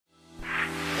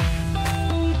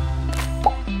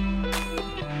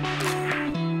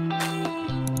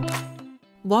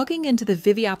Logging into the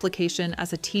Vivi application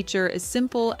as a teacher is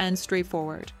simple and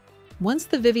straightforward. Once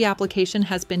the Vivi application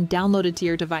has been downloaded to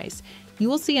your device, you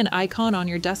will see an icon on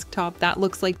your desktop that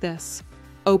looks like this.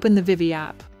 Open the Vivi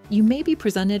app. You may be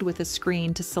presented with a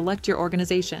screen to select your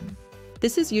organization.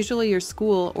 This is usually your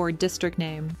school or district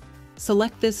name.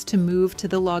 Select this to move to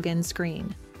the login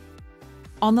screen.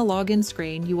 On the login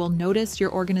screen, you will notice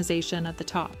your organization at the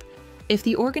top. If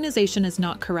the organization is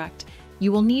not correct,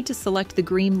 you will need to select the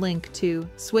green link to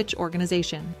Switch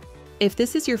Organization. If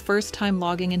this is your first time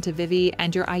logging into Vivi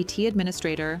and your IT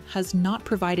administrator has not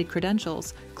provided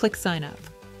credentials, click Sign Up.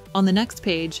 On the next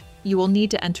page, you will need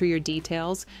to enter your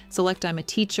details, select I'm a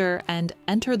teacher, and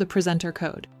enter the presenter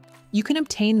code. You can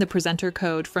obtain the presenter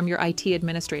code from your IT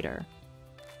administrator.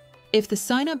 If the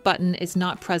Sign Up button is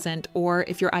not present or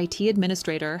if your IT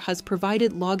administrator has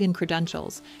provided login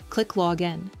credentials, click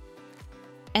Login.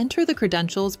 Enter the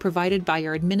credentials provided by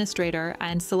your administrator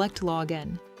and select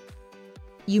Login.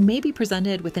 You may be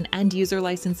presented with an end-user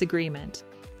license agreement.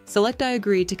 Select I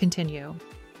agree to continue.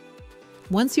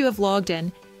 Once you have logged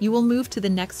in, you will move to the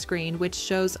next screen, which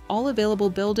shows all available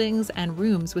buildings and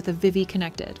rooms with a Vivi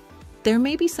connected. There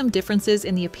may be some differences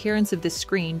in the appearance of this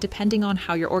screen depending on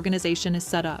how your organization is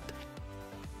set up.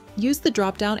 Use the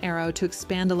drop-down arrow to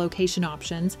expand the location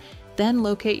options, then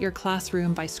locate your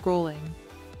classroom by scrolling.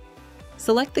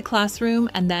 Select the classroom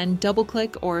and then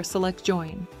double-click or select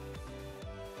Join.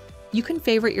 You can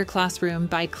favorite your classroom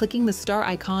by clicking the star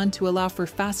icon to allow for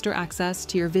faster access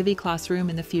to your Vivi classroom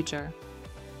in the future.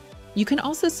 You can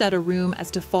also set a room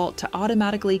as default to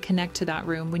automatically connect to that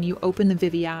room when you open the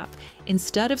Vivi app,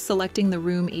 instead of selecting the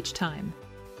room each time.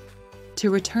 To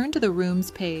return to the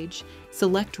Rooms page,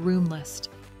 select Room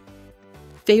List.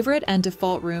 Favorite and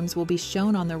default rooms will be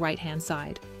shown on the right-hand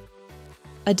side.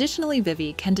 Additionally,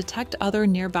 Vivi can detect other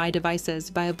nearby devices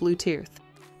via Bluetooth.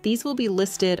 These will be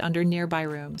listed under Nearby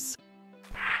Rooms.